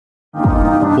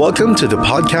Welcome to the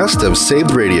podcast of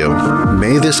Saved Radio.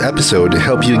 May this episode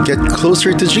help you get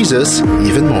closer to Jesus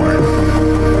even more.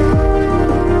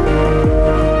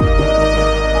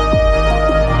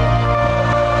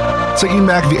 Taking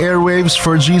back the airwaves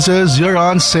for Jesus, you're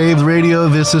on Saved Radio.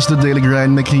 This is the Daily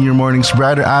Grind, making your mornings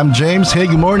brighter. I'm James. Hey,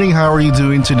 good morning. How are you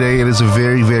doing today? It is a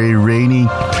very, very rainy,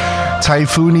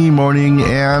 typhoony morning,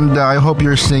 and I hope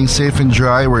you're staying safe and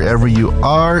dry wherever you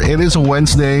are. It is a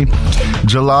Wednesday,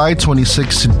 July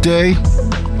 26th today,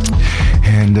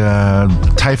 and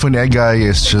Typhoon Egay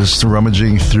is just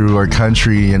rummaging through our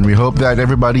country, and we hope that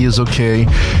everybody is okay.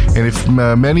 And if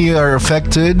many are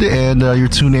affected and you're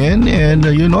tuned in and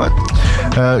you're not,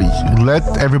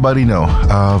 let everybody know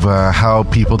of how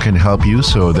people can help you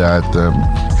so that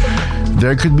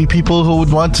there could be people who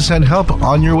would want to send help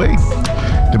on your way.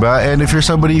 And if you're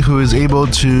somebody who is able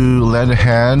to lend a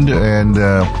hand and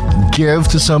give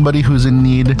to somebody who's in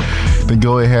need, then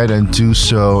go ahead and do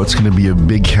so. It's going to be a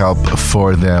big help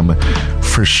for them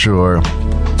for sure.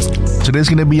 Today's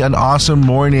going to be an awesome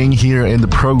morning here in the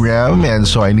program, and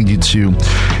so I need you to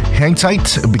hang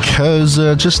tight because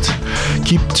just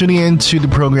keep tuning in to the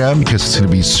program because it's going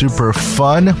to be super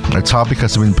fun. Our topic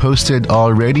has been posted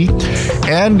already,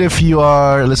 and if you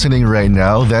are listening right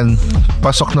now, then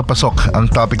pasok na pasok ang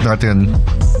topic natin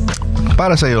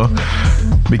para sa'yo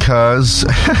because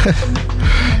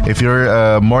if you're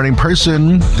a morning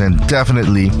person, then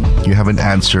definitely you have an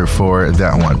answer for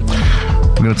that one.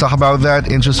 We're going to talk about that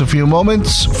in just a few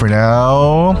moments. For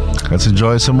now, let's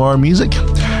enjoy some more music.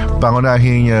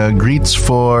 Pangunahing greets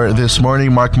for this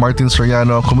morning, Mark Martin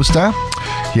Soriano. Kumusta?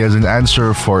 He has an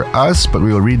answer for us, but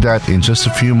we will read that in just a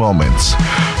few moments.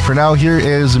 For now, here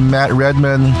is Matt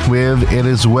Redman with It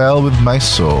Is Well With My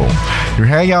Soul. You're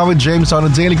hanging out with James on a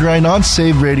Daily Grind on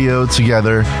Save Radio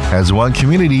together as one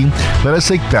community. Let us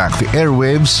take back the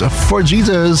airwaves for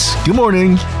Jesus. Good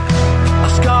morning. Our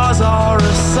scars are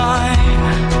a sign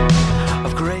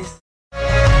of grace.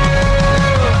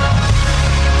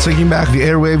 Taking back the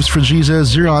airwaves for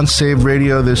Jesus, you're on Save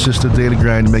Radio. This is the Daily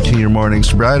Grind, making your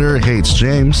mornings brighter. Hey, it's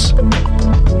James.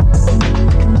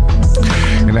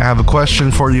 And I have a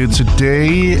question for you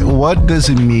today. What does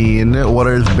it mean? What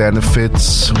are the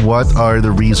benefits? What are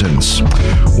the reasons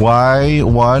why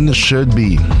one should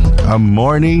be a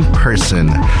morning person?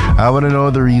 I want to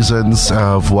know the reasons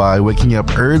of why waking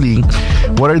up early.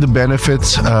 What are the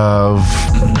benefits of,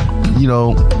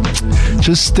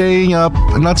 just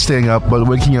not staying up, but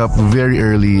waking up very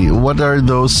early? What are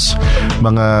those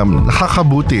mga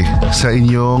nakakabuti sa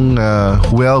inyong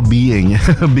well-being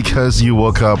because you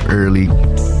woke up early?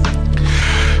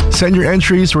 Send your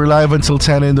entries. We're live until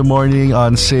 10 in the morning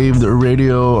on Saved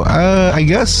Radio. I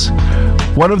guess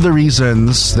one of the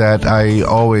reasons that I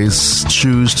always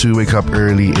choose to wake up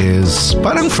early is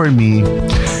parang for me,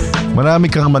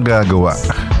 marami kang magagawa.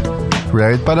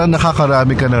 Right? Parang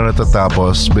nakakarami ka na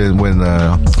natatapos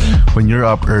when you're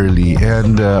up early.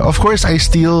 And of course, I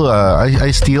still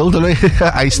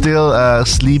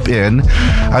sleep in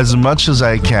as much as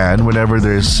I can whenever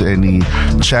there's any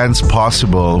chance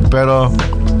possible. Pero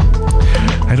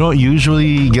I don't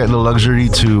usually get the luxury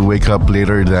to wake up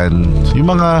later than yung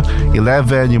mga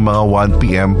 11, yung mga 1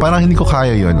 p.m. Parang hindi ko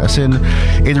kaya yun. As in,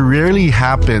 it rarely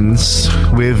happens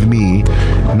with me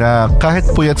na kahit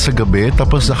puyat sa gabi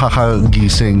tapos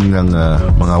nakakagising ng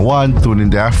mga 1, 2 in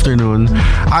the afternoon.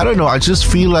 I don't know, I just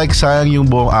feel like sayang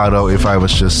yung buong araw if I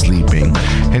was just sleeping.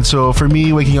 And so for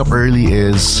me, waking up early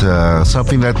is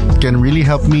something that can really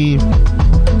help me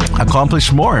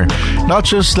accomplish more. Not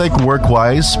just like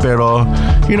work-wise, pero,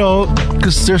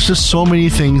 because there's just so many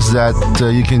things that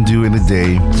you can do in a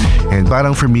day. And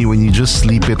parang for me, when you just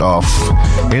sleep it off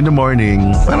in the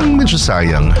morning, parang medyo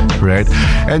sayang, right?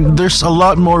 And there's a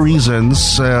lot more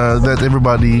reasons that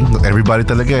everybody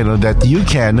talaga, that you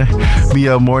can be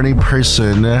a morning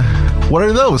person. What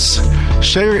are those?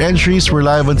 Share your entries. We're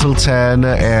live until 10,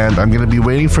 and I'm going to be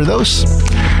waiting for those.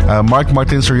 Mark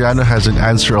Martin Soriano has an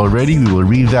answer already. We will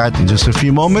read that in just a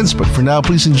few moments, but for now,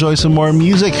 please enjoy some more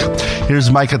music. Here's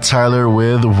Micah Tyler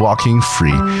with Walking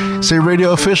Free. Save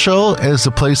Radio Official is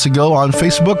the place to go on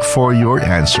Facebook for your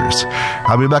answers.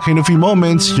 I'll be back in a few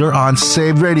moments. You're on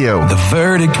Save Radio. The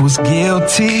verdict was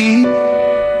guilty.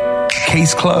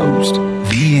 Case closed.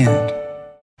 The end.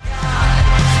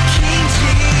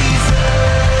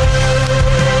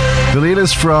 The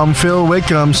latest from Phil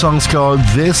Wickham, song's called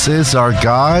This Is Our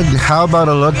God. How about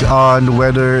a look on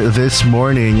weather this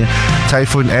morning?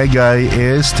 Typhoon Egay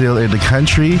is still in the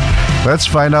country. Let's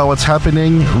find out what's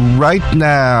happening right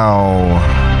now.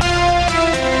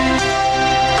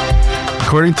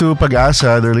 According to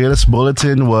Pag-asa, their latest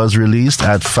bulletin was released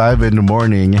at 5 in the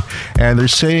morning, and they're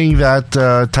saying that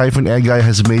Typhoon Egay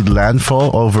has made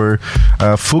landfall over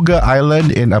Fuga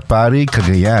Island in Apari,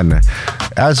 Cagayan.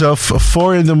 As of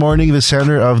 4 in the morning, the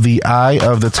center of the eye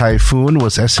of the typhoon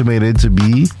was estimated to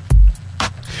be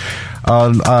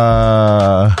on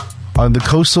the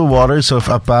coastal waters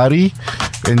of Apari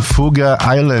in Fuga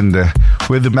Island,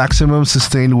 with the maximum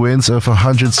sustained winds of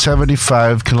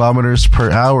 175 kilometers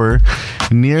per hour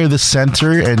near the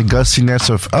center and gustiness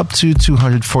of up to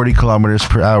 240 kilometers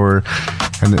per hour.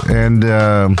 And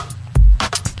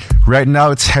right now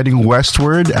it's heading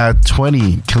westward at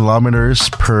 20 kilometers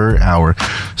per hour.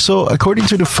 So according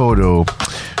to the photo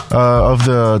of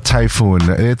the typhoon,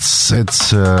 its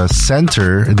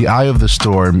center, the eye of the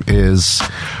storm, is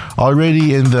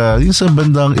already in the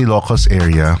bandang Ilocos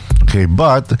area. Okay,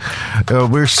 but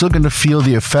we're still going to feel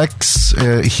the effects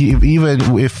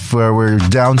even if we're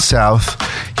down south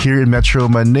here in Metro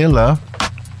Manila,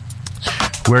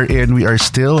 wherein we are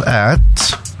still at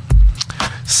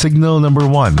signal number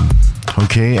 1.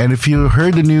 Okay, and if you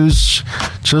heard the news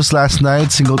just last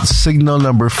night, signal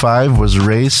number 5 was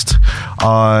raised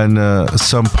on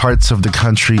some parts of the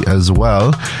country as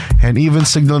well. And even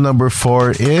signal number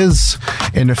 4 is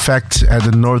in effect at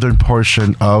the northern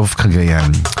portion of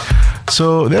Cagayan.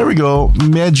 So there we go.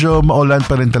 Medyo maulan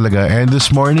pa rin talaga. And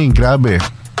this morning, grabe,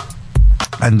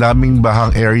 ang daming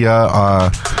bahang area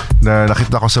na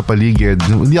nakita ko sa paligid.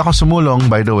 Hindi ako sumulong,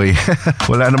 by the way.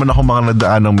 Wala naman ako mga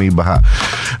nadaan ng may baha.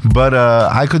 But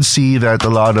I could see that a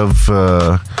lot of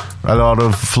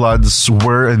floods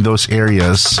were in those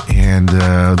areas, and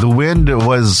the wind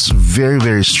was very,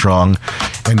 very strong,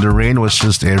 and the rain was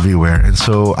just everywhere. And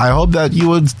so I hope that you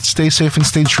would stay safe and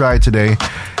stay dry today.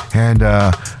 And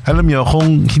alam nyo,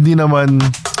 kung hindi naman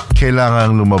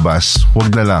kailangang lumabas,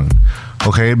 wag na lang.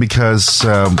 Okay, because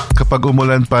kapag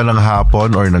umulan pa ng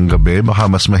hapon or ng gabi, baka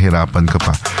mas mahirapan ka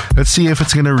pa. Let's see if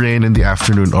it's gonna rain in the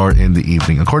afternoon or in the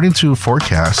evening. According to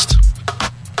forecast,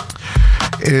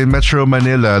 in Metro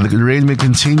Manila, the rain may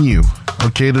continue.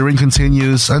 Okay, the rain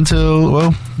continues until,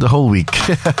 well, the whole week.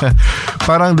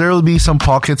 Parang there will be some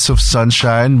pockets of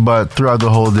sunshine, but throughout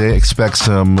the whole day, expect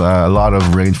a lot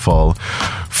of rainfall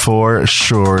for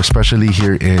sure, especially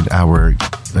here in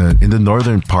in the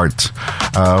northern part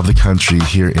of the country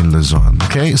here in Luzon.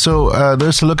 Okay, so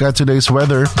there's a look at today's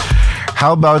weather.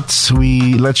 How about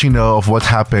we let you know of what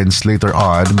happens later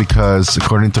on, because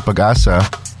according to Pag-asa,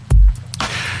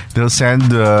 they'll send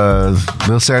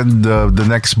the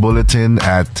next bulletin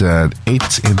at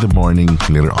 8 in the morning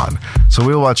later on. So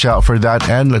we'll watch out for that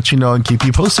and let you know and keep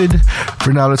you posted.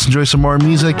 For now, let's enjoy some more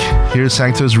music. Here's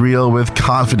Sanctus Real with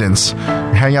Confidence.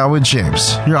 Hang out with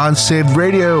James. You're on Saved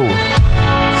Radio.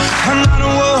 I'm not a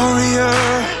warrior.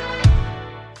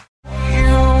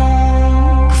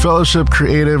 Fellowship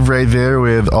Creative right there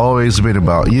with Always Been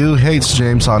About You. Hey, it's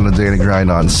James on the Daily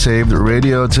Grind on Saved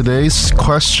Radio. Today's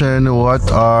question: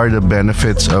 what are the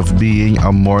benefits of being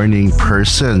a morning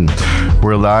person?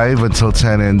 We're live until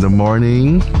 10 in the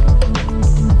morning.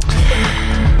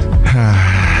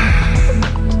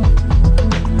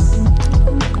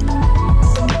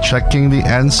 Checking the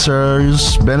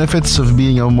answers. Benefits of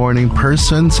being a morning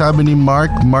person. Sabi ni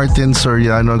Martin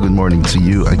Soriano, good morning to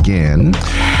you again.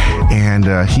 And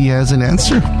he has an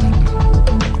answer.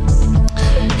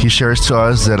 He shares to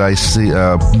us that I see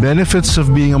benefits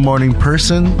of being a morning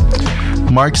person.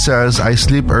 Mark says, I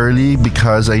sleep early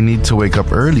because I need to wake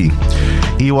up early.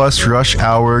 Iwas rush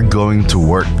hour going to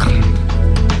work.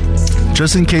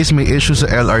 Just in case may issue sa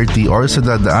LRT or sa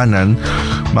dadaanan,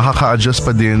 makaka-adjust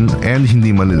pa din and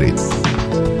hindi malilate.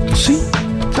 See?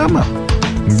 Tama.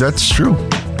 That's true.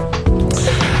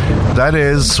 That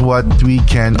is what we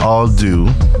can all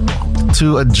do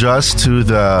to adjust to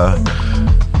the,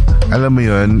 alam mo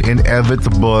yun,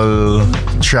 inevitable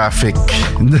traffic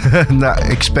na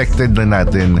expected na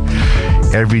natin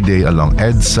every day along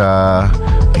EDSA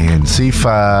and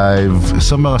C5,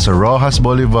 sa Rojas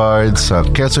Boulevard, sa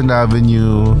Quezon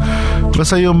Avenue.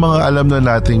 Basta yung mga alam na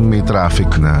nating may traffic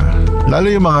na. Lalo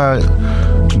yung mga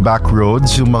back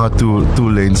roads, yung mga two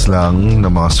lanes lang na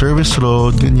mga service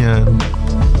road, ganyan.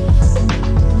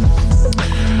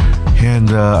 And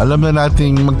alam na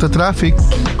nating magta-traffic,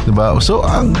 diba? So,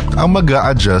 ang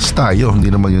mag-a-adjust tayo,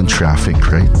 hindi naman yung traffic,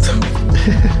 right?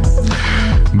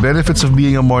 Benefits of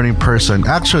being a morning person.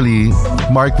 Actually,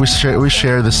 Mark, we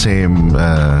share the same.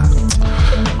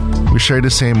 We share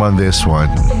the same on this one,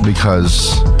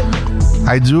 because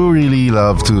I do really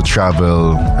love to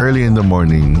travel early in the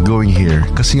morning going here.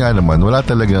 Kasi nga naman, wala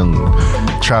talagang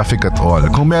traffic at all.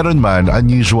 Kung meron man,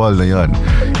 unusual na yon.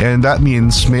 And that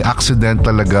means may accident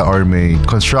talaga or may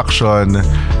construction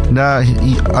na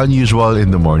unusual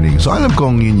in the morning. So alam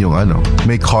kong yun yung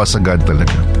may cause agad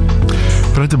talaga.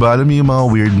 Pero diba, alam mo yung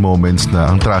mga weird moments na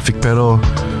ang traffic pero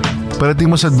parating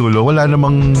mo sa dulo, wala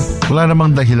namang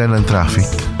dahilan ng traffic.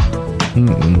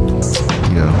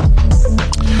 Yeah.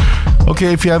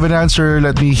 Okay, if you have an answer,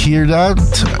 let me hear that.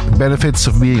 Benefits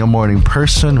of being a morning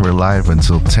person. We're live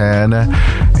until 10.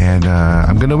 And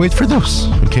I'm going to wait for those.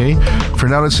 Okay? For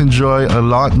now, let's enjoy a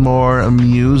lot more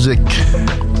music.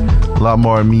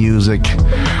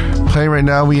 Playing right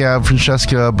now, we have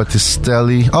Francesca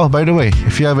Battistelli. Oh, by the way,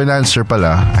 if you have an answer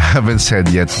pala, I haven't said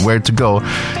yet where to go.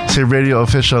 Save Radio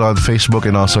Official on Facebook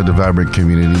and also the Vibrant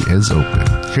community is open.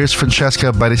 Here's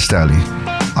Francesca Battistelli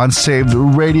on Saved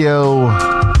Radio.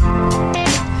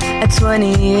 At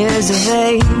 20 years of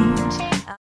age,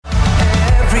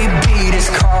 every beat is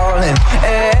calling,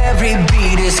 every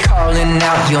beat is calling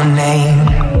out your name.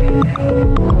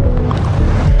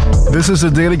 This is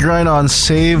the Daily Grind on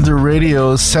Saved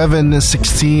Radio,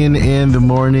 7:16 in the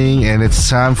morning, and it's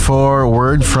time for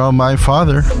Word from My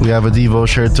Father. We have a Devo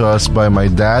shared to us by my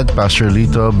dad, Pastor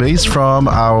Lito, based from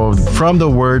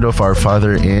the Word of our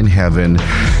Father in heaven.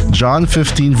 John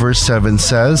 15 verse 7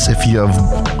 says,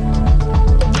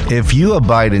 If you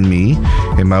abide in me,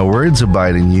 and my words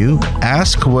abide in you,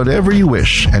 ask whatever you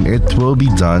wish, and it will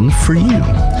be done for you.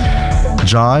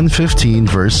 John 15,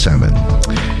 verse 7.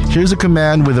 Here's a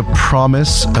command with a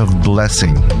promise of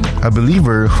blessing. A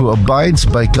believer who abides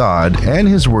by God and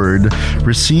His Word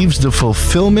receives the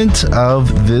fulfillment of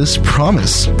this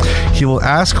promise. He will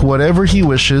ask whatever he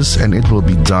wishes, and it will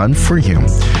be done for him.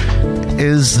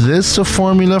 Is this a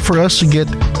formula for us to get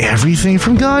everything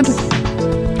from God?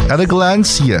 At a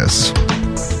glance, yes.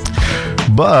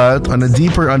 But on a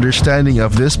deeper understanding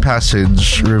of this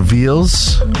passage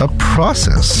reveals a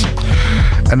process.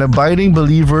 An abiding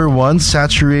believer, once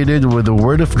saturated with the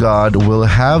Word of God, will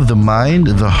have the mind,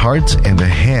 the heart, and the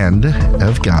hand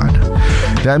of God.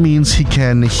 That means he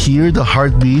can hear the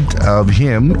heartbeat of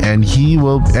Him, and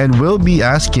will be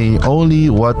asking only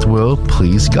what will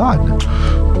please God.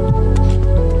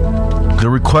 The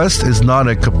request is not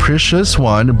a capricious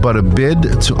one, but a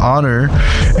bid to honor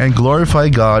and glorify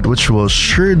God, which will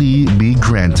surely be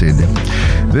granted.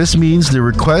 This means the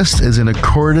request is in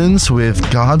accordance with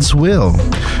God's will.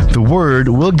 The Word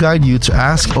will guide you to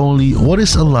ask only what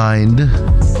is aligned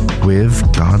with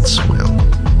God's will.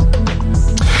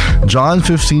 John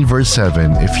 15 verse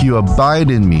 7, If you abide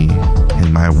in me,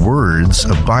 and my words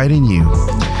abide in you,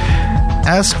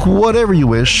 ask whatever you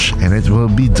wish, and it will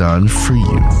be done for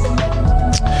you.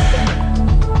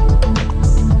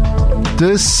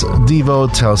 This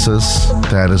Devo tells us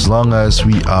that as long as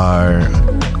we are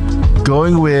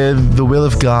going with the will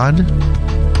of God,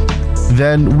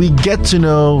 then we get to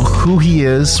know who He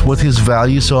is, what His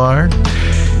values are,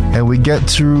 and we get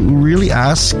to really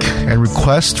ask and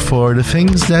request for the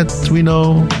things that we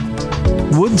know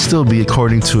would still be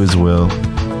according to His will,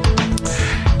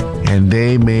 and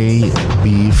they may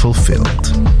be fulfilled.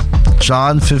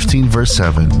 John 15 verse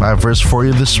 7, my verse for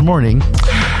you this morning,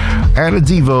 and a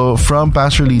Devo from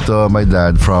Pastor Lito, my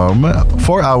dad,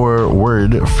 for our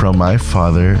Word from my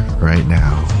Father right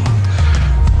now.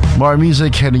 More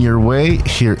music heading your way.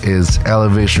 Here is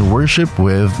Elevation Worship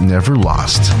with Never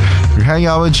Lost. You're hanging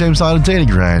out with James on a Daily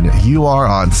Grind. You are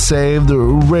on Saved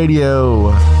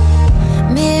Radio.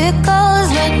 miracles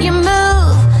when you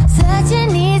move, such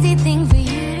an easy thing for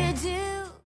you to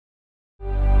do.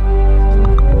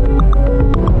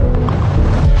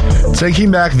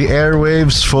 Taking back the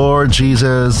airwaves for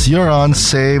Jesus, you're on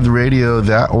Saved Radio.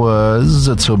 That was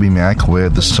Toby Mac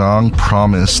with the song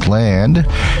Promised Land.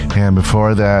 And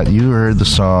before that, you heard the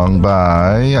song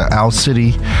by Owl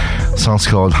City. The song's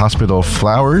called Hospital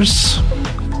Flowers.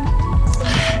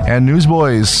 And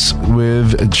Newsboys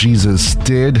with Jesus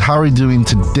Did. How are you doing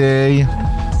today?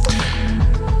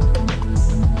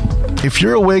 If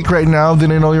you're awake right now,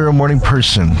 then I know you're a morning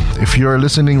person. If you're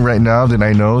listening right now, then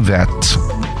I know that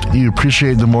you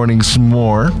appreciate the mornings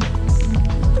more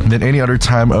than any other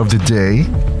time of the day.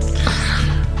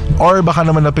 Or baka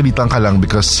naman napilitan ka lang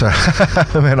because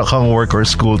meron kang work or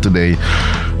school today.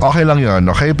 Okay lang yun,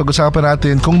 okay? Pag-usapan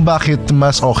natin kung bakit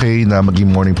mas okay na maging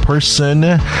morning person.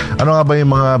 Ano nga ba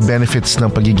yung mga benefits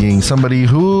ng pagiging somebody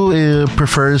who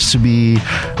prefers to be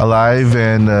alive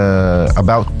and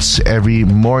about every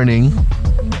morning.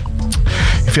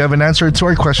 If you have an answer to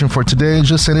our question for today,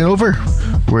 just send it over.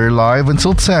 We're live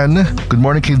until 10. Good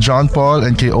morning kay John Paul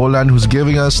and kay Olan who's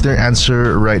giving us their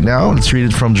answer right now. Let's read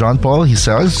it from John Paul. He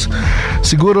says,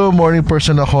 siguro morning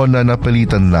person ako na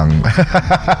napalitan lang.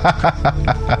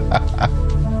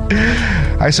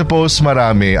 I suppose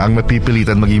marami ang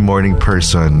mapipilitan maging morning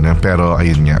person. Pero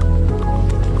ayun nga.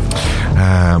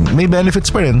 May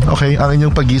benefits pa rin. Okay, ang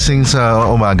inyong pagising sa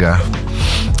umaga.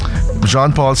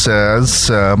 John Paul says,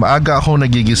 maaga ako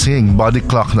nagigising, body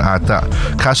clock na ata.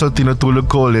 Kaso tinutulog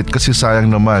ko ulit kasi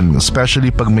sayang naman, especially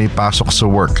pag may pasok sa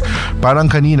work. Parang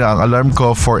kanina ang alarm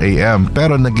ko 4 a.m.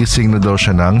 pero nagising na daw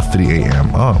siya ng 3 a.m.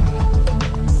 Oh.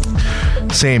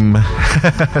 Same.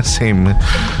 Same.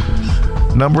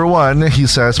 Number 1, he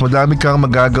says, madami kang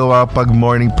magagawa pag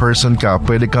morning person ka.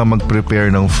 Pwede kang mag-prepare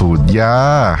ng food.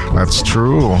 Yeah, that's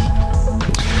true.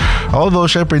 Although,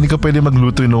 syempre, hindi ka pwede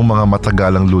magluto ng mga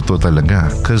matagalang luto talaga.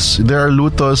 Because there are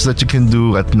lutos that you can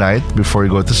do at night before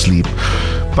you go to sleep.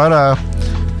 Para,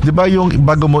 di ba yung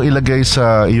bago mo ilagay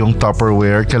sa yung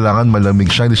Tupperware, kailangan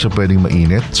malamig siya, hindi siya pwedeng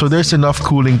mainit. So there's enough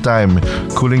cooling time,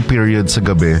 cooling period sa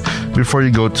gabi before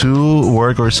you go to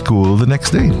work or school the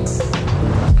next day.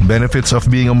 Benefits of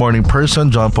being a morning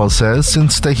person, John Paul says,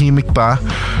 since tahimik pa,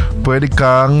 pwede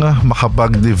kang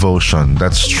makapag-devotion.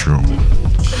 That's true.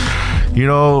 You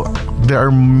know, there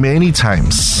are many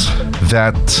times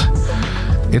that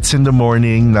it's in the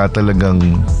morning na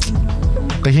talagang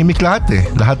tahimik lahat eh.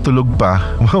 Lahat tulog pa.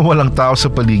 Walang tao sa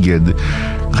paligid.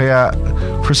 Kaya,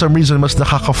 for some reason, mas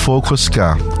nakaka-focus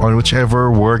ka on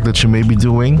whichever work that you may be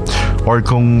doing, or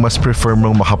kung mas prefer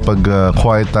mong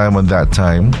makapag-quiet time on that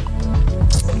time,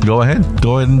 go ahead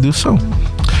and do so.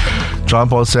 John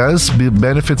Paul says,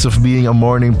 benefits of being a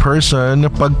morning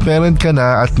person, pag parent ka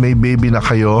na at may baby na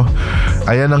kayo,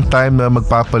 ayan ang time na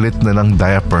magpapalit na ng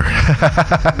diaper.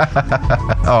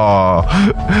 Oh,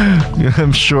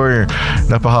 I'm sure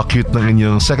napaka-cute ng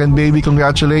inyong second baby.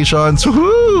 Congratulations!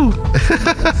 Woohoo!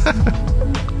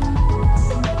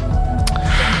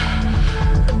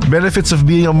 Benefits of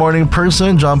being a morning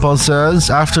person, John Paul says,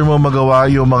 after mo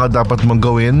magawa yung mga dapat mong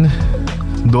gawin,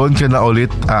 doon ka na ulit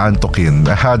aantukin.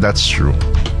 That's true.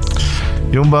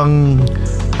 Yung bang,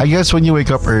 I guess when you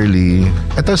wake up early,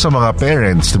 ito sa mga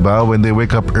parents, diba? When they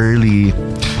wake up early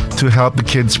to help the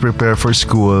kids prepare for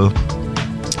school,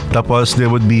 tapos they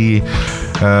would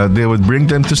bring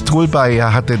them to school pa,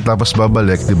 ihahatid tapos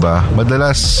babalik, diba?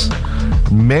 Madalas,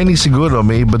 many siguro,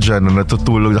 may iba dyan na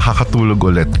nakakatulog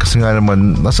ulit. Kasi nga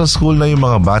naman, nasa school na yung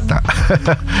mga bata.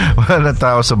 Wala na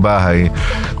tao sa bahay.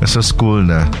 Nasa school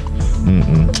na.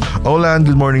 Olan,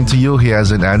 good morning to you. He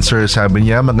has an answer. Sabi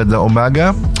niya, magandang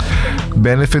umaga.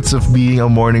 Benefits of being a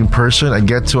morning person, I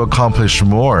get to accomplish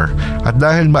more. At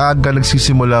dahil maaga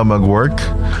nagsisimula mag-work,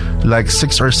 like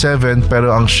 6 or 7, pero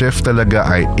ang shift talaga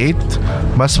ay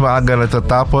 8, mas maaga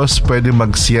natatapos, pwede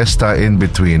mag-siesta in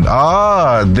between.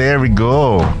 There we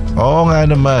go. Oo nga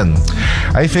naman.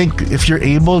 I think if you're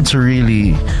able to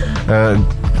really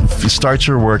start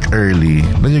your work early,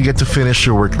 then you get to finish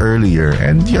your work earlier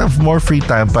and you have more free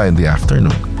time pa in the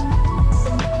afternoon.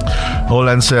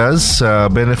 Olan says,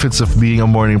 benefits of being a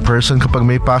morning person, kapag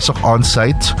may pasok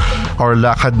on-site or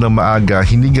lakad na maaga,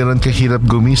 hindi ganun kahirap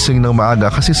gumising ng maaga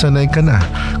kasi sanay ka na.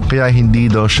 Kaya hindi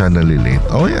daw siya nalilate.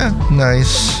 Oh yeah,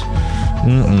 nice.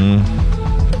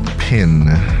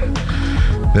 Pin.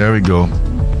 There we go.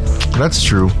 That's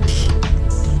true.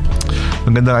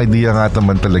 Magandang idea nga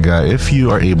naman talaga if you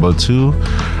are able to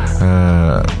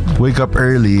wake up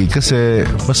early kasi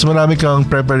mas marami kang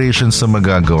preparations na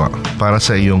magagawa para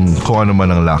sa iyong kung ano man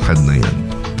ang lakad na yun.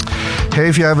 Hey,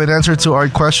 if you have an answer to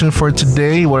our question for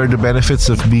today, what are the benefits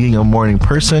of being a morning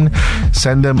person?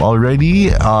 Send them already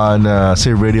on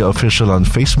Save Radio Official on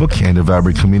Facebook, and the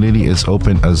Viber community is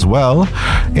open as well.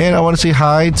 And I want to say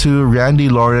hi to Randy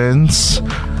Lawrence,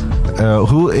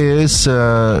 who is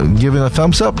giving a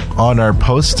thumbs up on our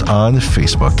post on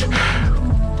Facebook.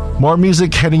 More music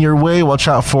heading your way. Watch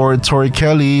out for Tori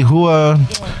Kelly, who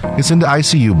is in the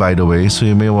ICU, by the way, so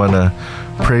you may want to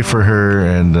pray for her.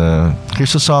 And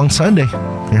here's the song Sunday.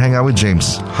 You're hanging out with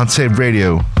James on Save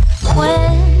Radio.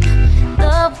 When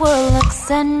the world looks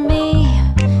at me,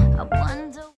 I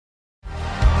wonder.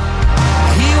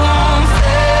 He won't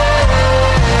fail.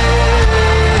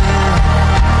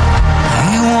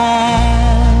 He won't.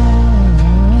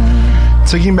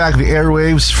 Taking back the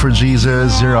airwaves for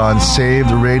Jesus. You're on Save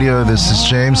the Radio. This is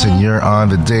James, and you're on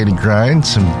the Daily Grind.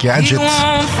 Some gadgets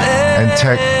and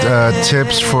tech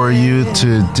tips for you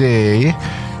today.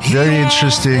 Very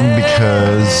interesting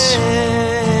because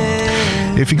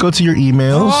if you go to your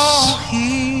emails,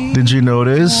 did you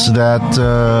notice that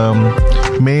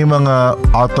may mga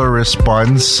auto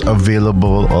response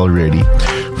available already?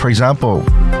 For example,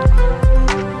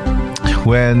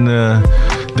 when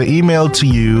the email to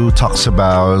you talks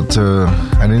about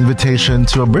an invitation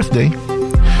to a birthday.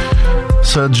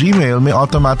 Sa Gmail, may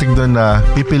automatic doon na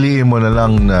pipiliin mo na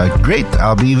lang na, great,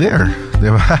 I'll be there.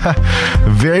 Diba?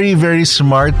 Very, very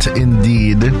smart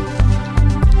indeed,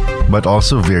 but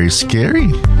also very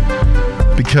scary.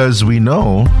 Because we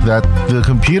know that the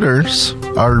computers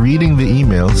are reading the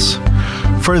emails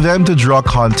for them to draw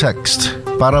context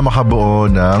para makabuo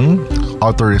ng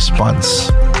auto-response.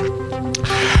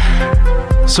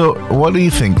 So, what do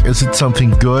you think? Is it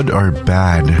something good or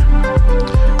bad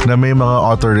na may mga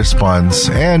auto-response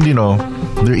and,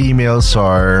 their emails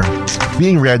are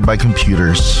being read by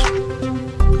computers?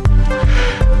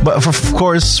 But of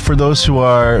course, for those who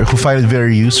find it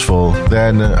very useful,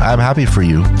 then I'm happy for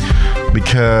you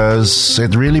because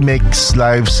it really makes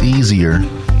lives easier.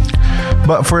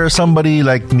 But for somebody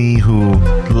like me who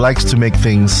likes to make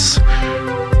things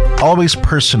always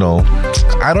personal,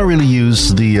 I don't really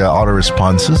use the auto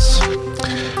responses.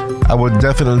 I would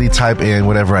definitely type in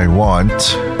whatever I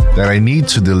want that I need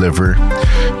to deliver,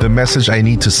 the message I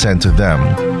need to send to them.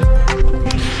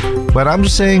 But I'm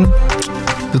just saying,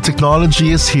 the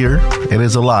technology is here, it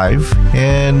is alive,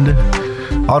 and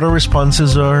auto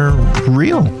responses are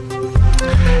real.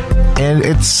 And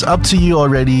it's up to you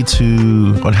already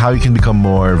on how you can become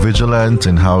more vigilant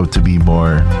and how to be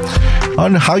more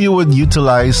on how you would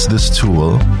utilize this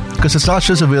tool, because it's not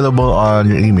just available on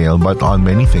your email but on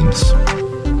many things.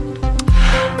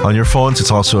 On your phones,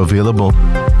 it's also available.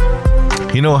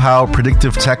 You know how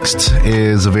predictive text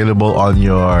is available on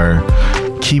your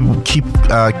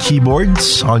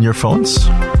keyboards on your phones?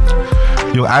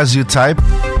 As you type,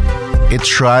 it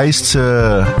tries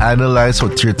to analyze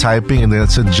what you're typing and then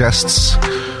it suggests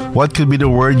what could be the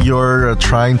word you're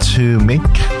trying to make.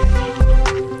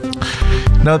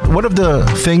 Now, one of the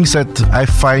things that I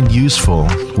find useful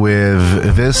with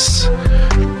this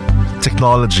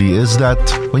technology is that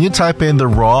when you type in the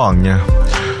wrong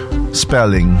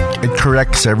spelling, it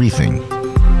corrects everything.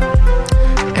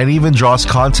 And even draws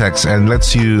context and it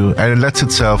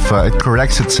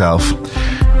corrects itself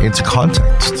into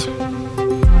context.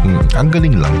 Ang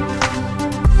galing lang.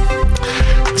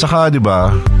 Tsaka, di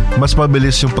ba, mas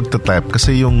mabilis yung pagtatype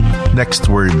kasi yung next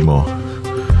word mo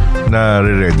na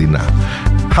ready na.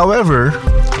 However,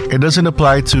 it doesn't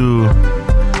apply to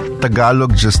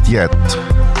Tagalog just yet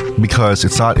because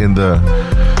it's not in the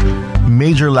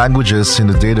major languages in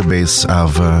the database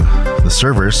of the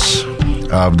servers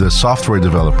of the software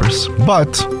developers.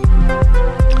 But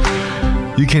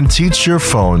you can teach your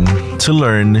phone to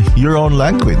learn your own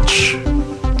language.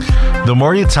 The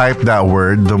more you type that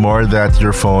word, the more that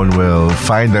your phone will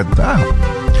find that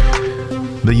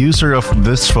the user of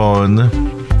this phone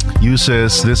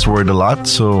uses this word a lot,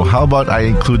 so how about I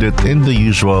include it in the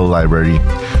usual library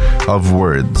of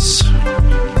words?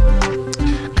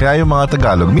 Kaya yung mga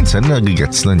Tagalog, minsan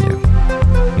nagigets na niya.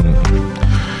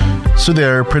 So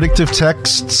there are predictive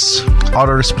texts,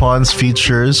 auto-response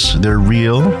features, they're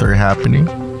real, they're happening.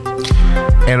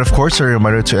 And of course, a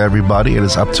reminder to everybody, it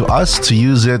is up to us to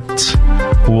use it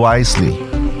wisely.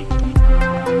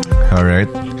 Alright?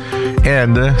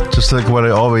 And just like what I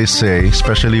always say,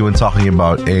 especially when talking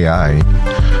about AI,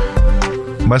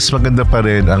 mas maganda pa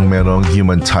rin ang merong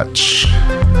human touch.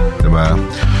 Diba?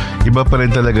 Iba pa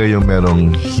rin talaga yung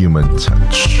merong human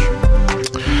touch.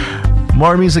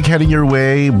 More music heading your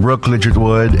way, Brooke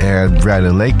Ligertwood and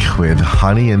Brandon Lake with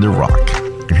Honey in the Rock.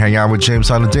 You're hanging out with James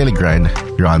on the Daily Grind.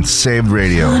 You're on Saved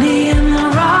Radio. Honey in the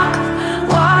rock,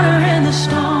 water in the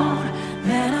stone,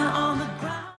 manna on the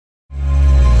ground.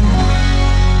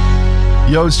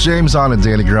 Yo, it's James on the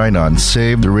Daily Grind on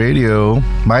Saved Radio.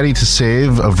 Mighty to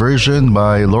Save, a version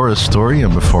by Laura Story,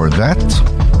 and before that,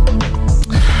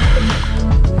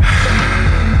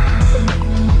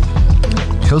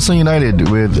 Hillsong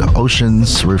United with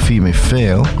Oceans Where Feet May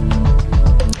Fail.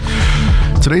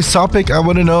 Today's topic, I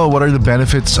want to know, what are the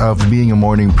benefits of being a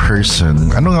morning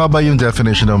person? Ano nga ba yung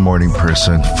definition of morning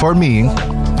person? For me,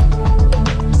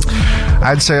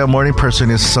 I'd say a morning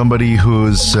person is somebody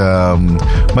who's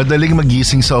madaling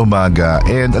magising sa umaga,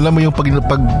 and alam mo yung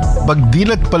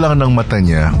pagdilat pa lang ng mata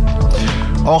niya,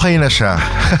 okay na siya.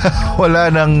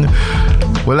 wala nang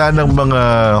mga,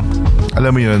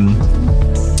 alam mo yun,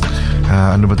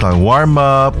 ano ba tawag, warm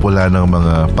up, wala nang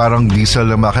mga parang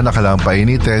diesel na makina kailangan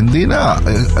painitin, hindi na,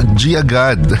 G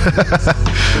agad.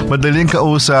 Madaling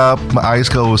kausap,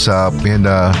 maayos kausap, and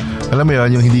alam mo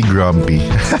yun, yung hindi grumpy.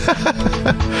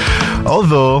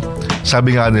 Although,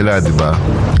 sabi nga nila, di ba,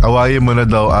 awayin mo na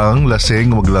daw ang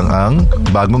lasing, wag lang ang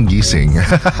bagong gising.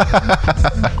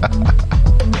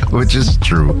 Which is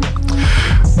true.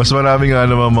 Mas marami nga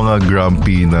naman mga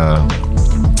grumpy na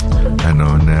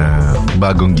na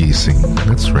bagong gising.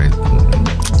 That's right.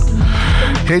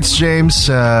 Hey, it's James.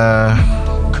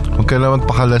 Huwag ka naman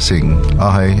pakalasing.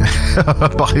 Okay.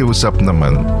 Pakiusap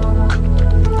naman.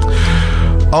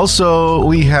 Also,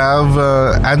 we have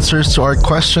answers to our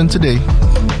question today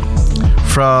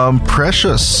from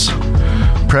Precious.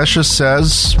 Precious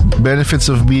says, benefits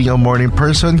of being a morning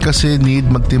person kasi need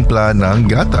magtimpla ng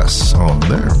gatas. Oh,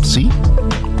 there. See?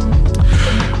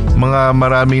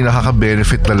 Maraming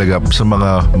nakaka-benefit talaga sa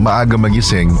mga maaga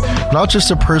magising. Not just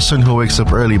the person who wakes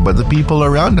up early, but the people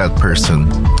around that person.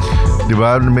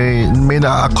 Diba? May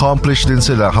na-accomplish din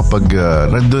sila kapag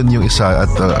nandun yung isa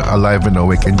at alive and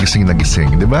awake and gising na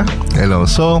gising. Diba? Hello.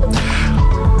 So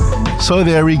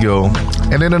there we go.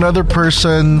 And then another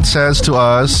person says to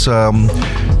us,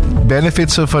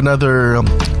 benefits of a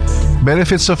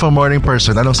morning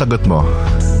person. Anong sagot mo?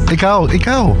 Ikaw.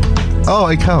 Oh,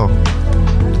 ikaw.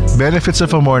 Benefits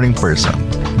of a morning person.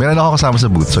 Meron ako kasama sa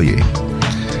booth, so yay.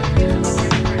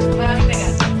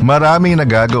 Maraming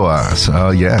nagagawa.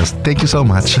 So yes, thank you so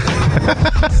much.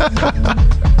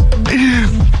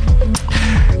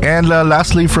 And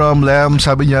lastly from Lem,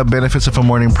 sabi niya, benefits of a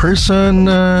morning person.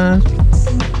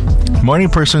 Morning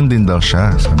person din daw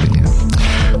siya, sabi niya.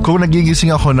 Kung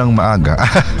nagigising ako ng maaga.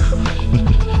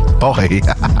 Okay.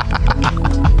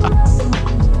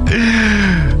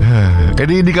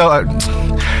 Hindi ka...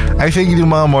 I think yung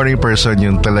mga morning person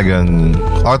yung talagang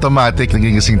automatic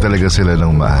nagigising talaga sila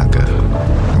ng maaga.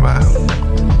 Diba?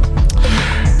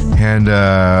 And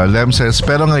Lem says,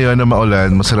 pero ngayon na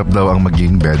maulan, masarap daw ang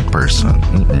maging bed person.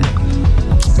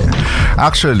 Yeah.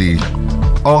 Actually,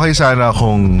 okay sana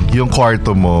kung yung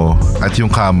kwarto mo at yung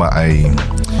kama ay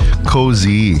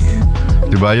cozy.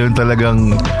 Diba? Yung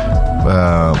talagang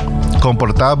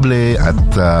komportable at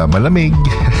malamig.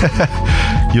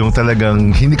 Yung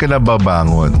talagang hindi ka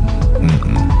nababangon.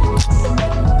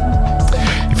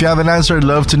 If you have an answer, I'd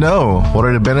love to know. What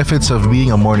are the benefits of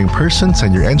being a morning person?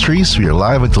 Send your entries. We are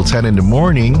live until 10 in the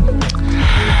morning.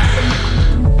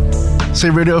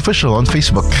 Save Radio Official on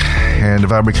Facebook. And the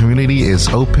Viber community is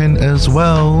open as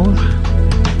well.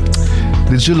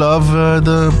 Did you love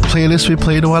the playlist we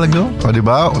played a while ago? O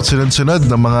diba? Sunod-sunod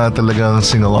na mga talagang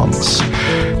sing-alongs.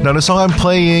 Now, the song I'm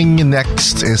playing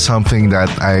next is something that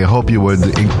I hope you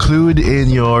would include in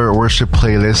your worship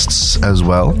playlists as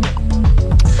well.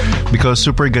 Because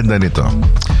super ganda nito.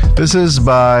 This is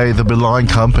by The Belong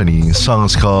Company. Song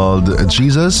is called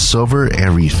Jesus Over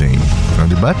Everything. O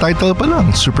diba? Title pa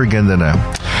lang. Super ganda na.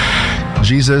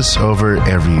 Jesus Over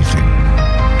Everything.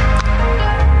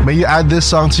 May you add this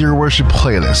song to your worship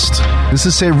playlist. This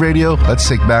is Save Radio. Let's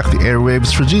take back the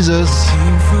airwaves for Jesus.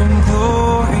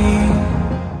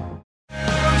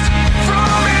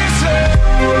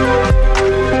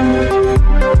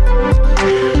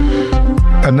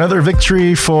 Another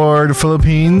victory for the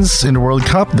Philippines in the World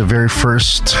Cup, the very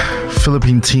first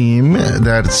Philippine team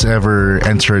that's ever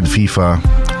entered FIFA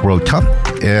World Cup.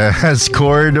 Has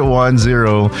scored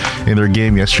 1-0 in their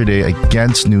game yesterday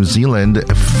against New Zealand.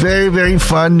 Very, very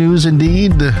fun news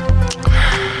indeed.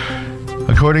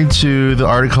 According to the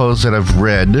articles that I've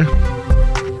read,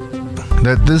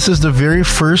 that this is the very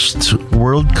first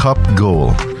World Cup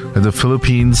goal that the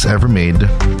Philippines ever made.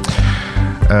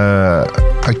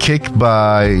 A kick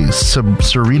by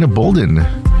Serena Bolden,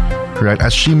 right,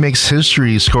 as she makes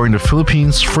history scoring the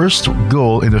Philippines' first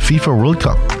goal in the FIFA World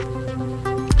Cup,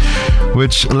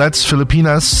 which lets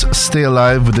Filipinas stay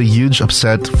alive with a huge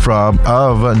upset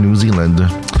of New Zealand.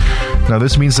 Now,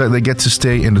 this means that they get to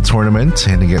stay in the tournament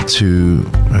and they get to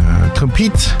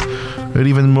compete with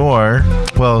even more.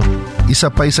 Well, isa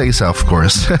pa isa, of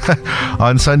course.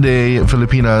 On Sunday,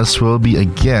 Filipinas will be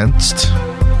against...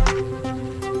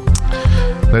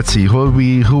 Let's see, who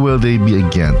will they be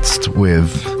against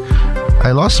with?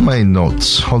 I lost my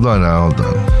notes. Hold on.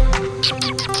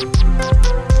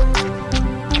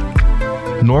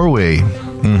 Norway.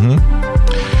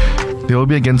 They will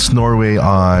be against Norway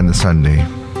on Sunday.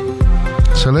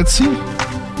 So let's see.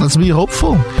 Let's be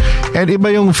hopeful. And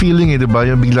iba yung feeling diba?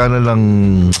 Yung bigla na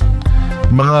lang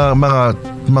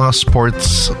mga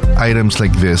sports items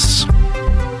like this.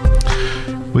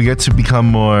 We get to become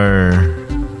more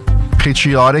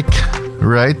patriotic,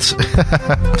 right?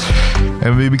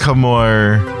 And we become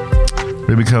more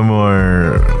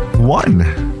one,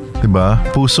 diba?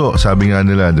 Puso, sabi nga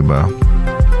nila, diba?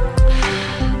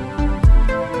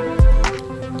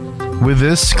 With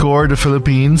this score, the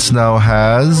Philippines now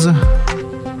has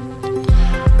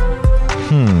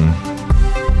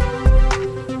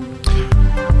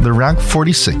the rank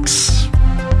 46.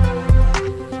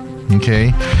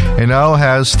 Okay, and now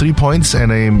has 3 points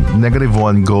and a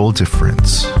 -1 goal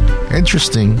difference.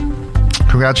 Interesting.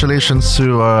 Congratulations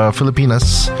to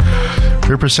Filipinas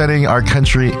representing our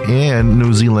country and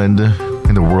New Zealand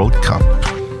in the World Cup.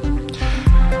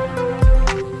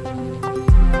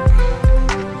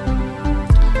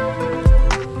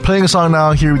 Playing a song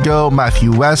now, here we go.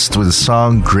 Matthew West with the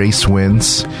song Grace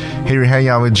Wins. Here you're hanging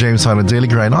out with James on a Daily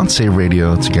Grind on Save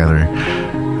Radio together.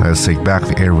 Let's take back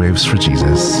the airwaves for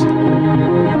Jesus.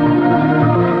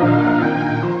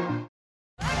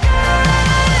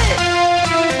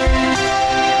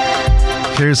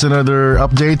 Here's another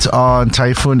update on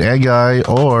Typhoon Egay,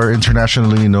 or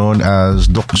internationally known as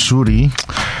Doksuri,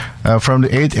 from the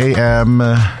 8 a.m.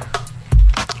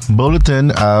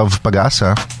 bulletin of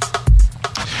Pagasa.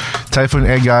 Typhoon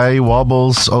Egay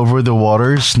wobbles over the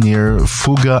waters near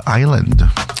Fuga Island.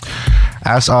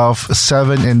 As of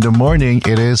 7 in the morning,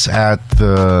 it is at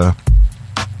the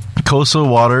coastal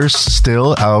waters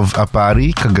still of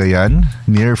Apari, Cagayan,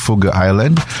 near Fuga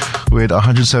Island, with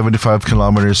 175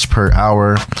 kilometers per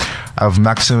hour of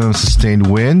maximum sustained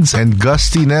winds and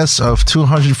gustiness of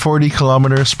 240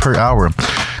 kilometers per hour.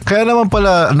 Kaya naman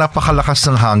pala napakalakas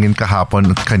ng hangin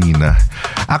kahapon at kanina.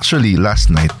 Actually, last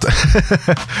night,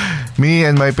 me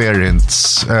and my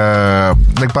parents,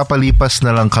 nagpapalipas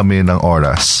na lang kami ng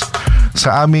oras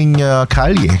sa aming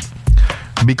kalye.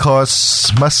 Because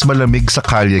mas malamig sa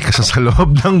kalye kasi sa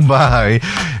loob ng bahay.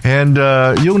 And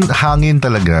yung hangin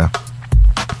talaga,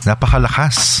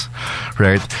 napakalakas,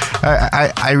 right?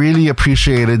 I really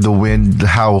appreciated the wind,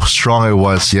 how strong it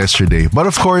was yesterday. But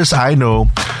of course, I know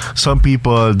some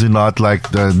people did not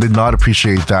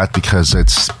appreciate that because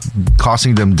it's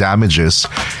causing them damages.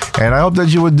 And I hope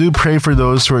that you would pray for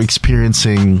those who are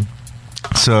experiencing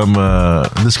some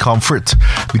discomfort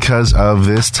because of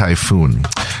this typhoon.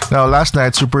 Now, last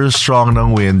night, super strong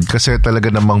ng wind kasi talaga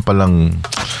namang palang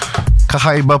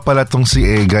kakaiba pala tong si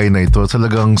Egay na ito.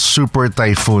 Talagang super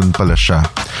typhoon pala siya.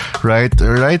 Right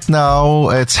now,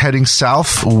 it's heading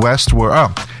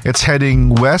southwestward. It's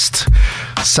heading west,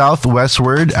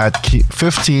 southwestward at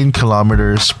 15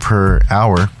 kilometers per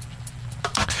hour.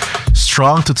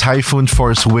 Strong to typhoon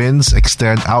force winds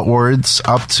extend outwards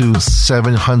up to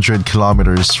 700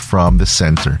 kilometers from the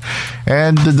center.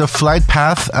 And the flight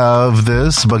path of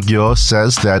this bagyo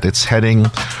says that it's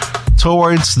heading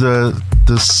towards the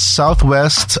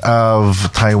southwest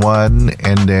of Taiwan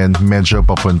and then medyo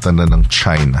papunta na ng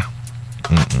China.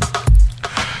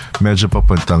 Medyo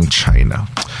papuntang China.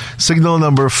 Signal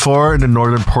number 4 in the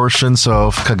northern portions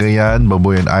of Cagayan,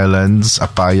 Babuyan Islands,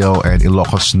 Apayao, and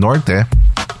Ilocos Norte.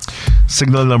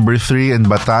 Signal number 3 in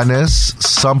Batanes,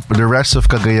 the rest of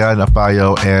Cagayan,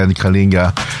 Apayao, and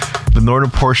Kalinga. The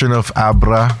northern portion of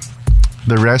Abra,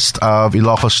 the rest of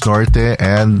Ilocos Norte,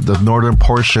 and the northern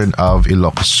portion of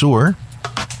Ilocos Sur.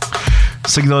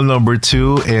 Signal number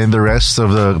 2 in the rest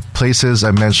of the places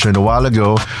I mentioned a while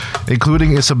ago,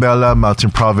 including Isabela,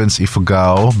 Mountain Province,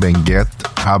 Ifugao, Benguet,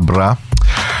 Abra,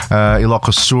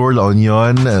 Ilocos Sur, La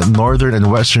Union, northern and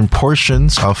western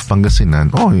portions of Pangasinan.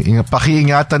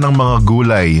 Pakiingatan ng mga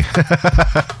gulay.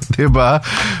 Diba?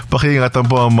 Pakiingatan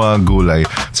po ang mga gulay.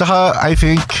 Saka, I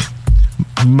think,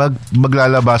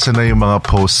 maglalabasan na yung mga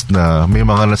post na may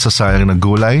mga nasasayang na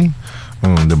gulay.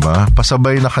 Diba?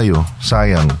 Pasabay na kayo.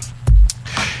 Sayang.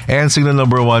 And signal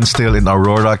number 1 still in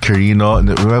Aurora, Quirino,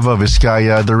 Nueva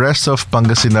Vizcaya, the rest of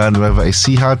Pangasinan, Nueva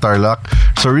Ecija, Tarlac.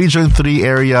 So Region 3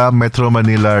 area, Metro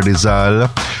Manila, Rizal,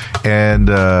 and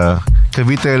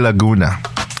Cavite, Laguna.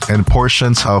 And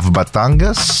portions of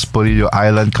Batangas, Polillo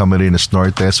Island, Camarines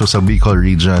Norte, so sa Bicol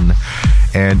region,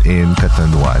 and in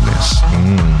Catanduanes.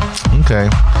 Okay.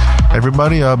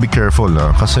 Everybody, be careful,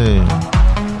 kasi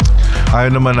ayaw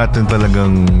naman natin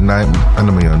talagang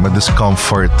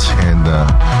ma-discomfort and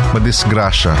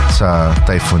ma-disgrasya sa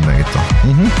typhoon na ito.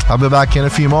 I'll be back in a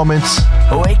few moments.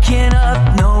 Waking up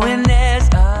knowing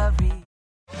there's a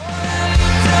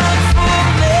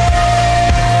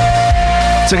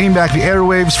Taking back the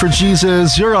airwaves for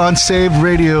Jesus, you're on Save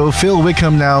Radio. Phil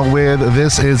Wickham now with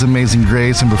This Is Amazing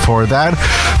Grace. And before that,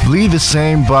 Bleed the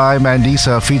Same by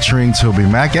Mandisa featuring Toby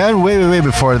Mac. And way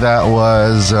before that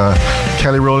was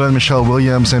Kelly Rowland, Michelle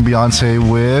Williams, and Beyonce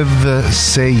with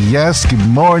Say Yes. Good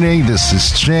morning. This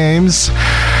is James.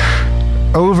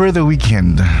 Over the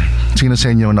weekend, sino sa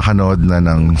inyo nakanood na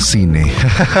ng sine?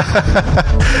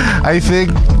 I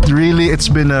think really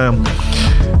it's been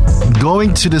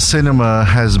going to the cinema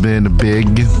has been a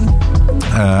big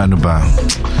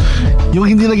yung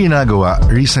hindi na ginagawa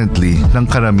recently ng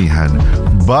karamihan,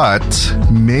 but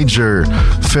major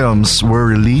films were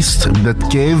released that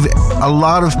gave a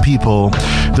lot of people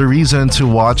the reason to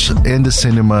watch in the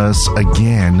cinemas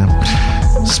again.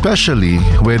 especially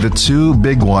with the two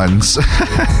big ones,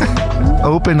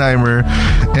 Oppenheimer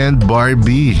and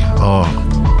Barbie. Oh,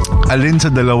 alin sa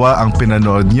dalawa ang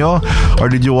pinanood nyo? Or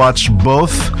did you watch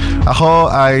both? Ako,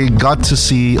 I got to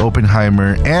see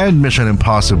Oppenheimer and Mission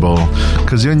Impossible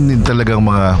because yun din talagang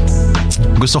mga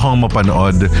gusto kong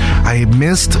mapanood. I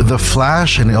missed The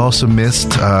Flash and I also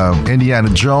missed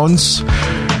Indiana Jones.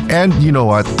 And you know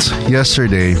what?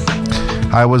 Yesterday,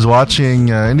 I was watching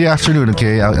in the afternoon,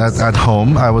 okay, at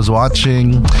home. I was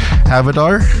watching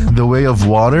Avatar: The Way of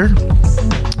Water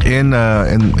in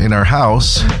our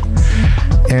house.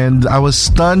 And I was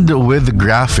stunned with the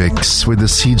graphics, with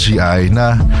the CGI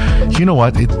na, you know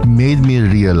what, it made me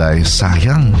realize,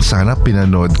 sayang, sana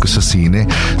pinanood ko sa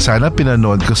sine. Sana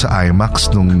pinanood ko sa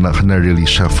IMAX nung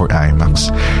na-release siya for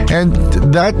IMAX. And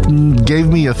that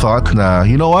gave me a thought na,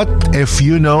 you know what, if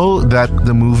you know that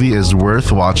the movie is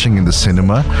worth watching in the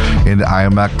cinema, in the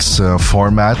IMAX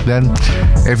format, then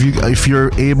if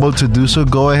you're able to do so,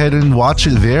 go ahead and watch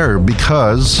it there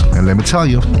because, and let me tell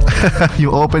you,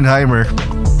 yung Oppenheimer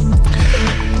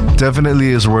definitely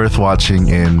is worth watching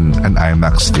in an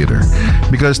IMAX theater.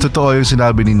 Because totoo yung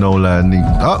sinabi ni Nolan,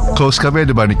 close kami,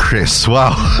 diba, ni Chris?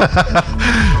 Wow!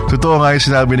 Totoo nga yung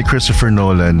sinabi ni Christopher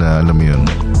Nolan, alam mo yun.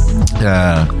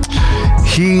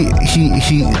 He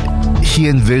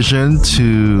envisioned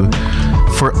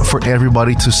for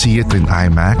everybody to see it in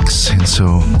IMAX. And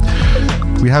so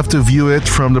we have to view it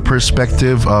from the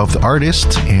perspective of the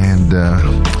artist, and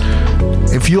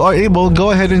if you are able,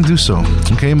 go ahead and do so.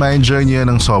 Okay, ma-enjoy niyo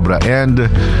ng sobra.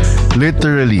 And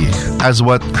literally, as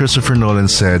what Christopher Nolan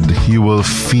said, you will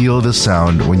feel the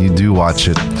sound when you do watch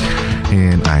it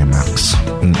in IMAX.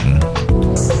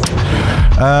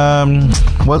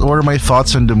 What are my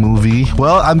thoughts on the movie?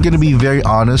 Well, I'm gonna be very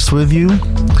honest with you.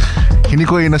 Hindi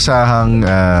ko inasahang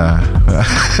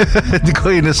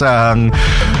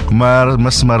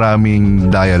mas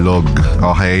maraming dialogue.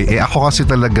 Okay? Ako kasi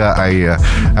talaga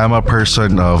I'm a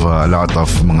person of a lot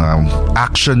of mga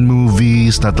action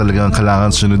movies na talagang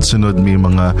kailangan sunod-sunod, may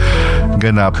mga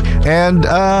ganap. And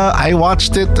I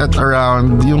watched it at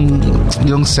around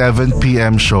yung 7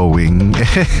 p.m. showing.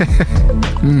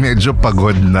 Medyo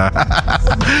pagod na.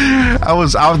 I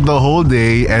was out the whole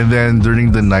day, and then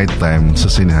during the night time sa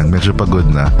sinehan, medyo pagod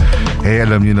na.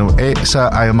 Alam niyo sa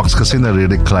IMAX kasi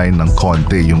nare-recline ng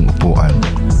konti yung upuan.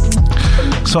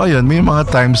 So ayun, may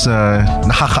mga times na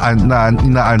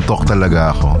inaantok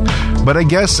talaga ako. But I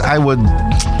guess I would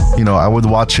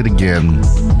watch it again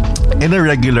in a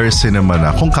regular cinema na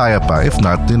kung kaya pa. If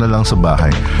not, yun na lang sa bahay.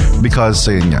 Because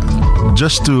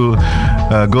just to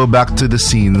go back to the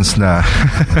scenes na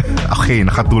okay,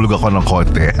 nakatulog ako ng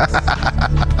konti.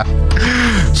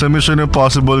 Sa Mission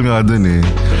Impossible nga dun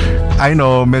I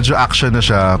know, medyo action na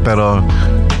siya, pero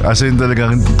as in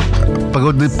talagang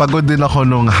pagod din ako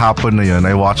nung hapon na yun.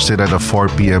 I watched it at a 4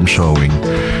 p.m. showing.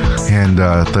 And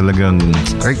talagang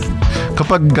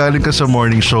kapag galing ka sa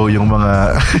morning show, yung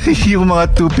mga 2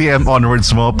 p.m. onwards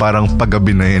mo, parang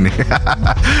paggabi na yun.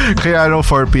 Kaya 4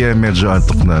 p.m. medyo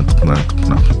antok na.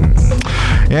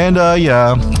 And I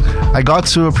got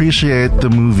to appreciate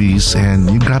the movies, and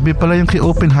yung grabe pala yung kay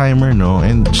Oppenheimer, no?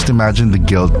 And just imagine the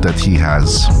guilt that he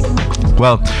has.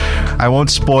 Well, I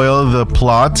won't spoil the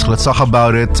plot. Let's talk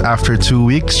about it after 2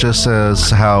 weeks, just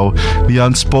as how the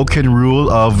unspoken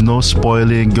rule of no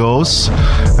spoiling goes.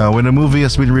 When a movie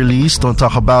has been released, don't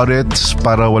talk about it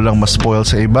para walang ma-spoil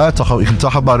sa iba. You can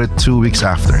talk about it 2 weeks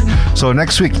after. So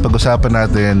next week, pag-usapan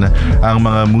natin ang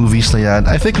mga movies na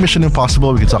yan. I think Mission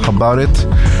Impossible, we can talk about it.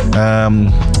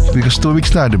 Because 2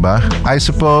 weeks na, diba? I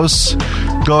suppose,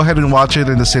 go ahead and watch it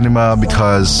in the cinema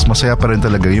because masaya pa rin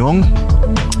talaga yung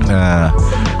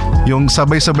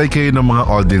sabay-sabay kayo ng mga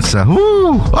audience na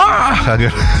woo! Ah!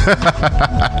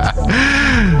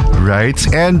 Right?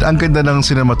 And ang ganda ng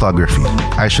cinematography,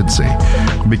 I should say,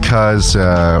 because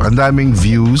ang daming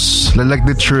views, like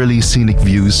literally scenic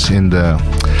views in the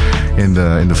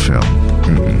film.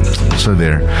 So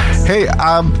there. Hey,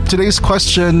 today's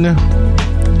question: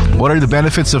 what are the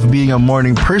benefits of being a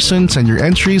morning person? Send your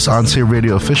entries on Save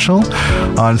Radio Official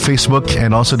on Facebook,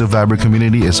 and also the Viber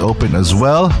community is open as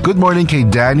well. Good morning, kay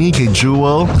Danny, kay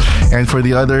Jewel, and for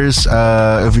the others,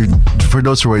 for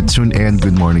those who are tuned in,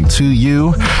 good morning to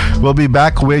you. We'll be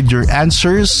back with your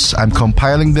answers. I'm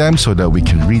compiling them so that we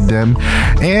can read them.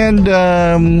 And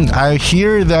I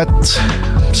hear that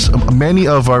many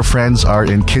of our friends are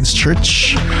in Kids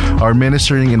Church, are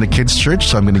ministering in the Kids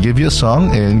Church. So I'm going to give you a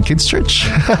song in Kids Church.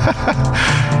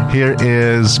 Here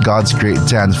is God's Great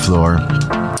Dance Floor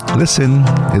Listen,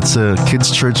 it's a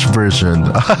kids' church version.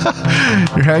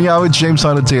 You're hanging out with James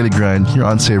on the Daily Grind. You're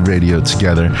on Save Radio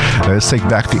together. Let's take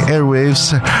back the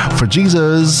airwaves for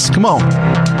Jesus. Come on.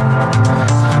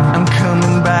 I'm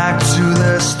coming back to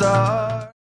the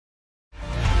start.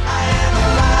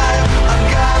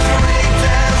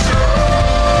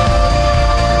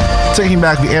 Taking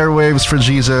back the airwaves for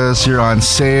Jesus. You're on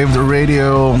Saved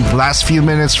Radio. Last few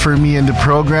minutes for me in the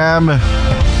program.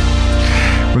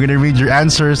 We're going to read your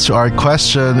answers to our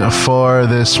question for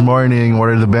this morning. What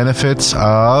are the benefits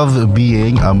of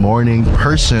being a morning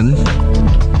person?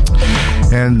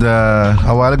 And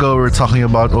a while ago, we were talking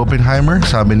about Oppenheimer.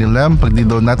 Sabi ni Lem, pag di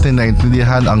daw natin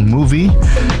naintindihan ang movie,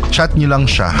 chat nyo lang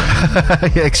siya.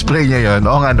 I-explain niya yun.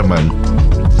 Oo nga naman.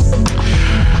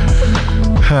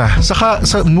 Saka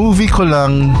sa movie ko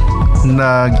lang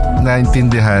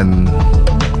naintindihan,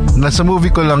 sa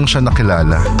movie ko lang siya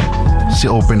nakilala,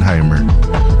 si Oppenheimer.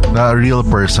 Na a real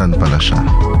person pala siya.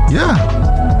 Yeah.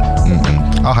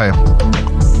 Okay.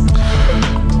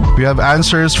 We have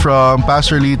answers from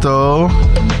Pastor Lito.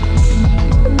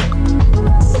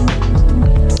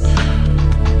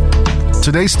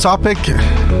 Today's topic,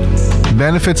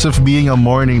 benefits of being a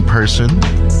morning person.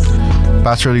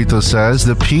 Pastor Lito says,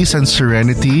 the peace and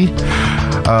serenity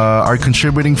are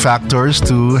contributing factors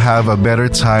to have a better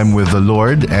time with the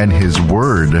Lord and His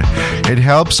Word. It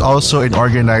helps also in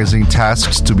organizing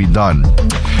tasks to be done.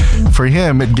 For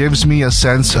him, it gives me a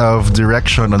sense of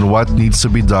direction on what needs to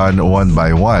be done one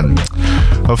by one.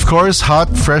 Of course, hot,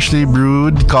 freshly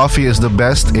brewed coffee is the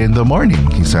best in the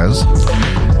morning, he says.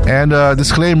 And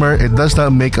disclaimer, it does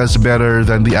not make us better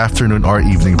than the afternoon or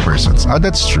evening persons.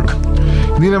 That's true.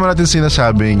 Hindi naman natin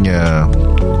sinasabing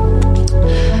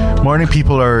morning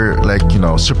people are like,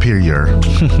 superior.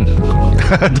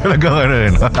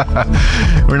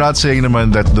 We're not saying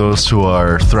naman that those who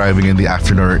are thriving in the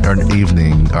afternoon or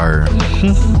evening are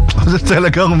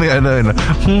talagang may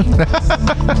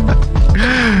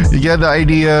You get the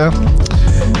idea?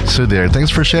 So there.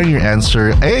 Thanks for sharing your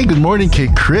answer. Hey, good morning,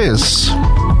 Chris.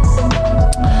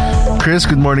 Chris,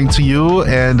 good morning to you.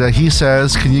 And he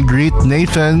says, can you greet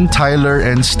Nathan, Tyler,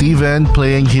 and Steven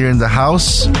playing here in the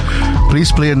house? Please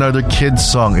play another kids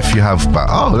song if you have.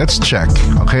 Let's check.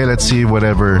 Okay, let's see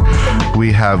whatever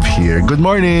we have here. Good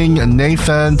morning,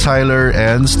 Nathan, Tyler,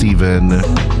 and Steven.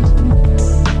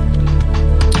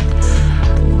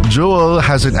 Joel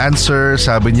has an answer.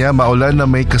 Sabi niya, maulan na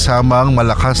may kasamang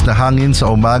malakas na hangin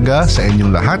sa umaga sa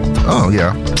inyong lahat. Oh,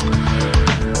 yeah.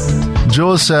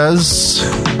 Joel says,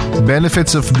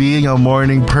 benefits of being a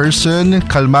morning person,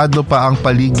 kalmado pa ang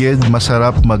paligid,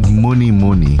 masarap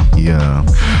magmuni-muni. Yeah.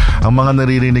 Ang mga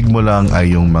naririnig mo lang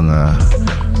ay yung mga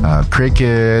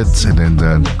crickets and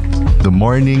then the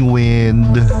morning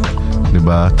wind.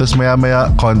 Diba? Tapos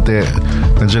maya-maya, konti,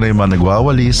 nandiyan na yung mga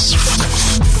nagwawalis.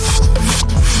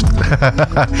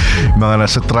 Mga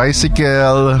nasa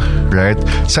tricycle, right?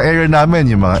 Sa area namin,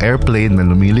 yung mga airplane na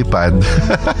lumilipad.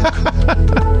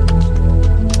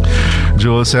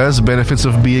 Joel says, benefits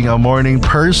of being a morning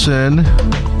person.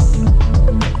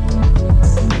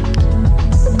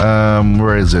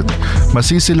 Where is it?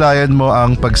 Masisilayan mo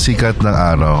ang pagsikat ng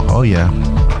araw. Oh yeah.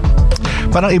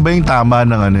 Parang iba yung tama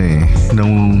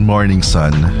ng morning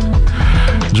sun.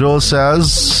 Joel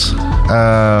says,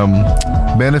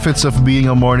 benefits of being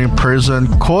a morning person,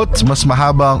 quote, mas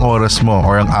mahaba ang oras mo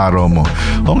or ang araw mo.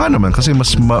 O nga naman, kasi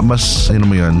mas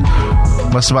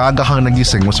maaga kang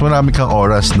nagising, mas marami kang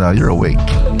oras na you're awake.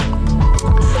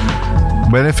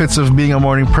 Benefits of being a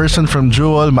morning person from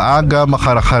Joel, maaga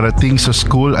makakarating sa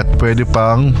school at pwede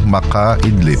pang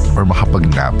makaidlip or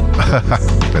makapag-nap.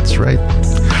 That's right.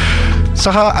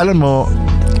 Saka, alam mo,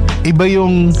 iba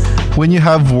yung when you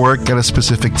have work at a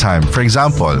specific time. For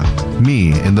example,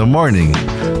 me, in the morning,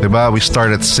 diba? We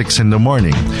start at 6 in the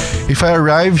morning. If I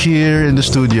arrive here in the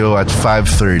studio at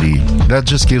 5:30, that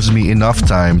just gives me enough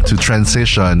time to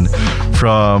transition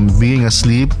from being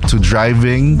asleep to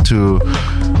driving to,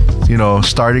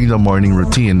 starting the morning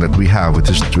routine that we have,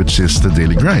 which is the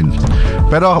daily grind.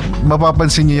 Pero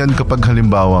mapapansin niyo yan kapag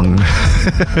halimbawang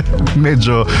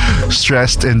medyo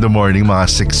stressed in the morning,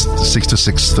 mga 6 to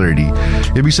 6:30.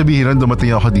 Ibig sabihin nun,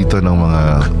 dumating ako dito ng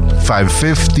mga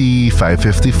 5:50,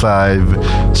 5:55.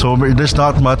 So there's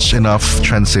not much enough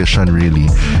transition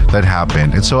really that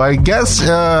happened. And so I guess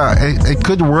it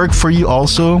could work for you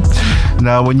also.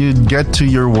 Now, when you get to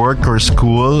your work or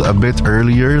school a bit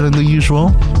earlier than the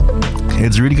usual,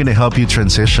 it's really going to help you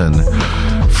transition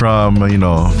from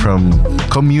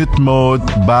commute mode,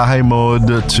 bahay mode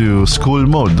to school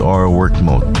mode or work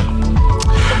mode.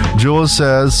 Joel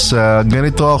says,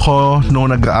 ganito ako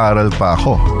nung nag-aaral pa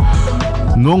ako.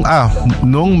 Nung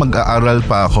mag-aaral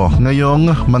pa ako,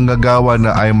 ngayong manggagawa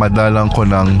na ay madalang ko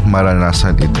ng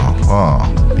maranasan ito. Oh,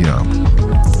 yeah.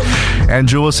 And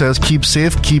Jewel says, keep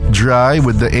safe, keep dry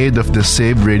with the aid of the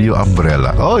Save Radio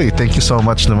umbrella. Oy, thank you so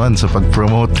much naman sa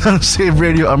pag-promote ng Save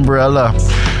Radio umbrella,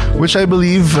 which I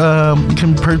believe you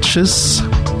can purchase.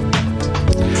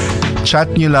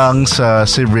 Chat nyo lang sa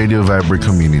Save Radio Viber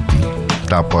community.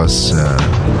 Tapos,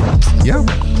 yeah.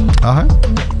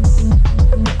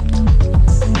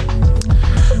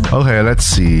 Okay, let's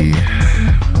see.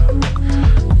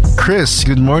 Chris,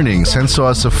 good morning. Sends to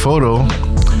us a photo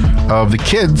of the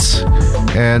kids,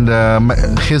 and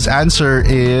his answer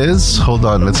is, hold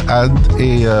on, let's add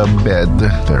a bed.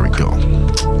 There we go.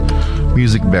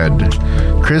 Music bed.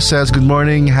 Chris says, good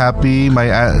morning, happy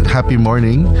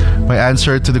morning. My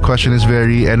answer to the question is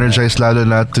very energized, lalo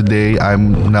na today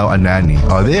I'm now a nanny.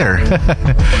 Oh, there.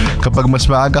 Kapag mas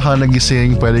maaga ka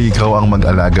nagising, pwede ikaw ang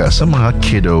mag-alaga sa mga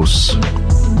kiddos.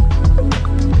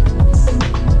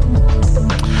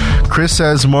 Chris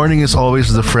says, morning is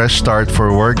always the fresh start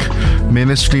for work,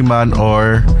 ministry man,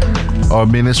 or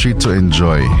ministry to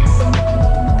enjoy.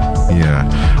 Yeah.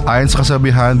 Ayon sa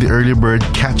kasabihan, the early bird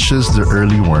catches the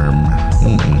early worm.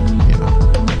 Yeah.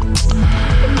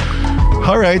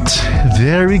 Alright,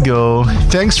 there we go.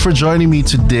 Thanks for joining me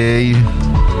today.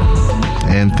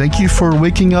 And thank you for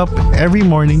waking up every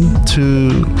morning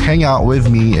to hang out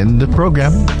with me in the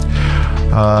program.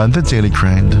 The Daily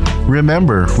Grind.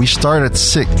 Remember, we start at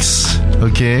 6,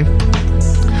 okay?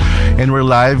 And we're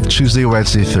live Tuesday,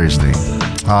 Wednesday, Thursday.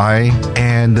 Okay?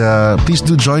 And please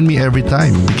do join me every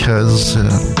time because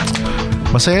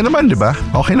masaya naman, di ba?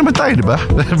 Okay naman tayo, di ba?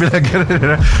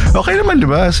 Okay naman, di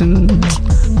ba? As in,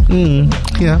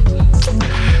 yeah.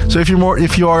 So if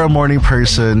you are a morning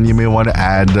person, you may want to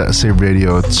add Save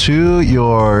Radio to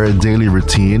your daily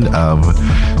routine of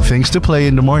things to play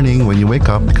in the morning when you wake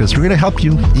up, because we're going to help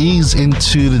you ease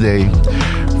into the day,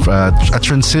 a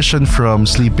transition from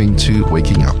sleeping to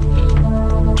waking up.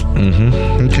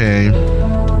 Okay.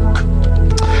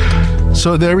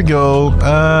 So there we go.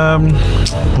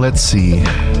 Let's see.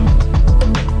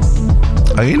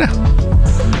 Ayun na.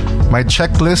 My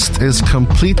checklist is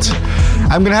complete.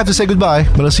 I'm going to have to say goodbye,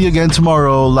 but I'll see you again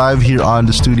tomorrow live here on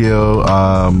the studio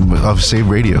of Save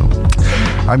Radio.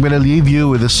 I'm going to leave you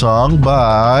with a song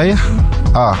by...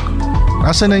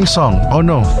 Nasaan na yung song? Oh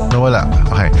no, nawala.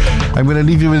 Okay. I'm gonna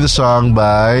leave you with a song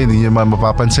by, hindi nyo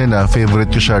mapapansin na favorite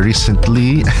ko siya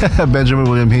recently, Benjamin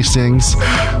William Hastings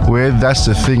with That's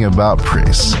the Thing About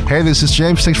Praise. Hey, this is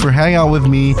James. Thanks for hanging out with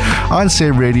me on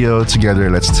Save Radio.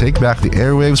 Together, let's take back the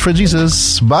airwaves for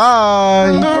Jesus. Bye!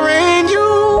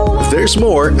 There's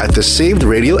more at the Saved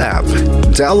Radio app.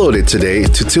 Download it today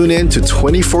to tune in to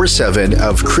 24/7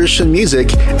 of Christian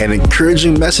music and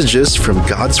encouraging messages from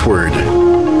God's Word.